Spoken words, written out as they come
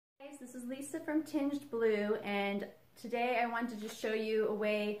this is Lisa from Tinged Blue, and today I wanted to just show you a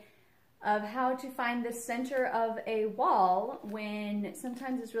way of how to find the center of a wall when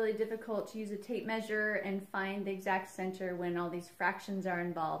sometimes it's really difficult to use a tape measure and find the exact center when all these fractions are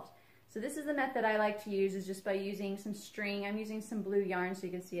involved. So this is the method I like to use, is just by using some string. I'm using some blue yarn so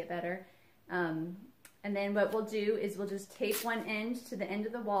you can see it better. And then what we'll do is we'll just tape one end to the end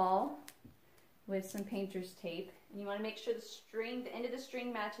of the wall with some painter's tape. And you want to make sure the end of the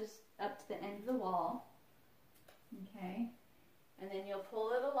string matches up to the end of the wall. Okay. And then you'll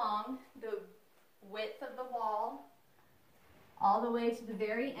pull it along the width of the wall all the way to the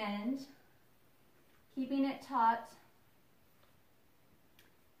very end, keeping it taut.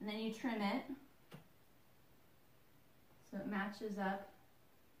 And then you trim it so it matches up.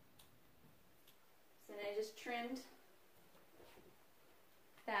 So then I just trimmed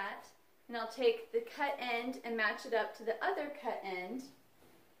that. And I'll take the cut end and match it up to the other cut end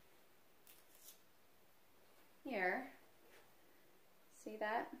here. See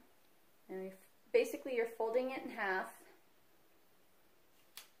that? And basically you're folding it in half.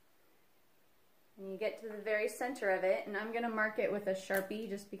 And you get to the very center of it, and I'm going to mark it with a Sharpie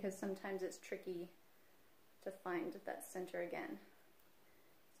just because sometimes it's tricky to find that center again.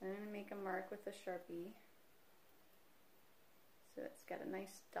 So I'm going to make a mark with a Sharpie so it's got a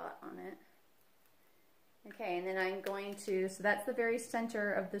nice dot on it. Okay, and then I'm going to, so that's the very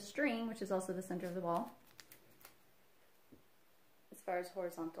center of the string, which is also the center of the wall as far as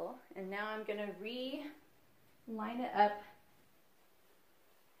horizontal. And now I'm going to reline it up.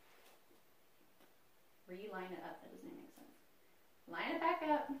 Reline it up, that doesn't even make sense. Line it back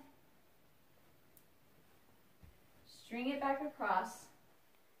up, string it back across,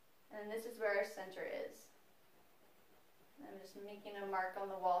 and this is where our center is. And I'm just making a mark on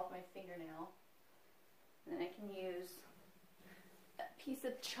the wall with my fingernail. And then I can use a piece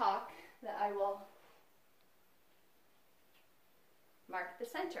of chalk that I will mark the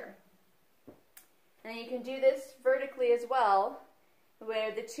center. And you can do this vertically as well,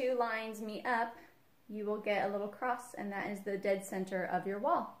 where the two lines meet up. You will get a little cross, and that is the dead center of your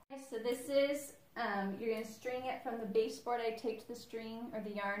wall. Okay, so this is, you're going to string it from the baseboard. I taped the string or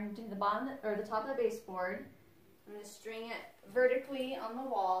the yarn to the bottom or the top of the baseboard. I'm going to string it vertically on the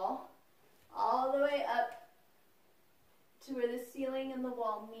wall, all the way up to where the ceiling and the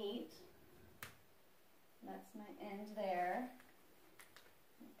wall meet. That's my end there.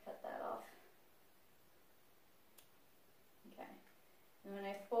 Cut that off. Okay, and when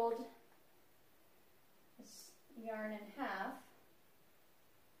I fold this yarn in half,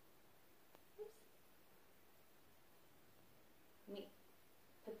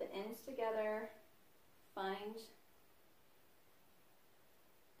 put the ends together, find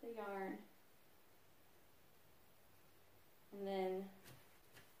the yarn, and then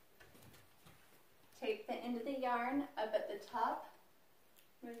tape the end of the yarn up at the top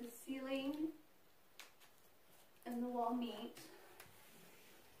where the ceiling and the wall meet.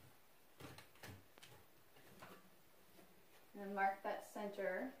 And then mark that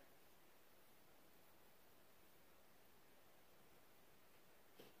center.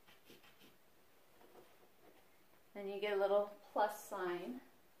 Then you get a little plus sign.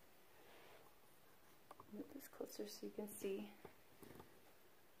 Move this closer so you can see.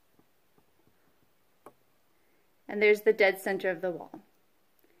 And there's the dead center of the wall.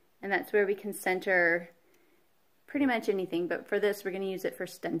 And that's where we can center pretty much anything, but for this we're going to use it for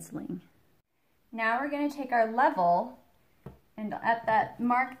stenciling. Now we're going to take our level, and at that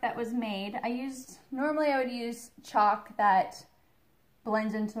mark that was made, normally I would use chalk that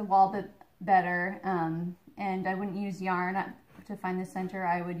blends into the wall a bit better, and I wouldn't use yarn to find the center.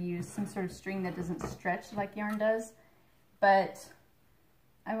 I would use some sort of string that doesn't stretch like yarn does, but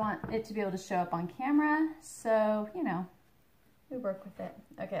I want it to be able to show up on camera, so, you know, we work with it.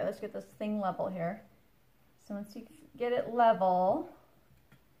 Okay, let's get this thing level here. So once you get it level,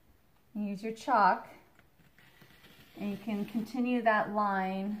 you use your chalk, and you can continue that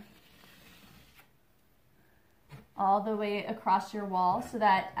line all the way across your wall so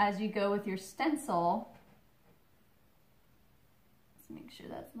that as you go with your stencil, let's make sure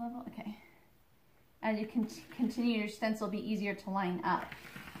that's level, okay. As you continue your stencil, it'll be easier to line up.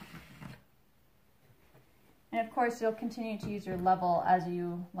 And of course, you'll continue to use your level as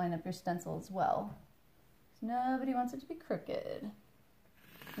you line up your stencil as well. So nobody wants it to be crooked.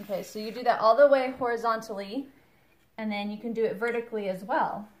 Okay, so you do that all the way horizontally, and then you can do it vertically as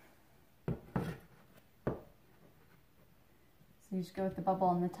well. So you just go with the bubble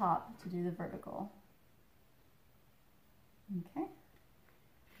on the top to do the vertical. Okay,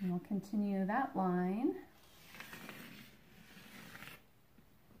 and we'll continue that line.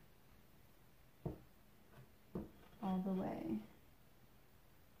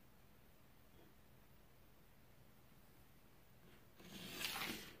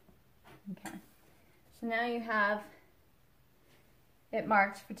 So now you have it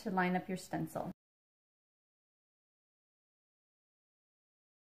marked to line up your stencil.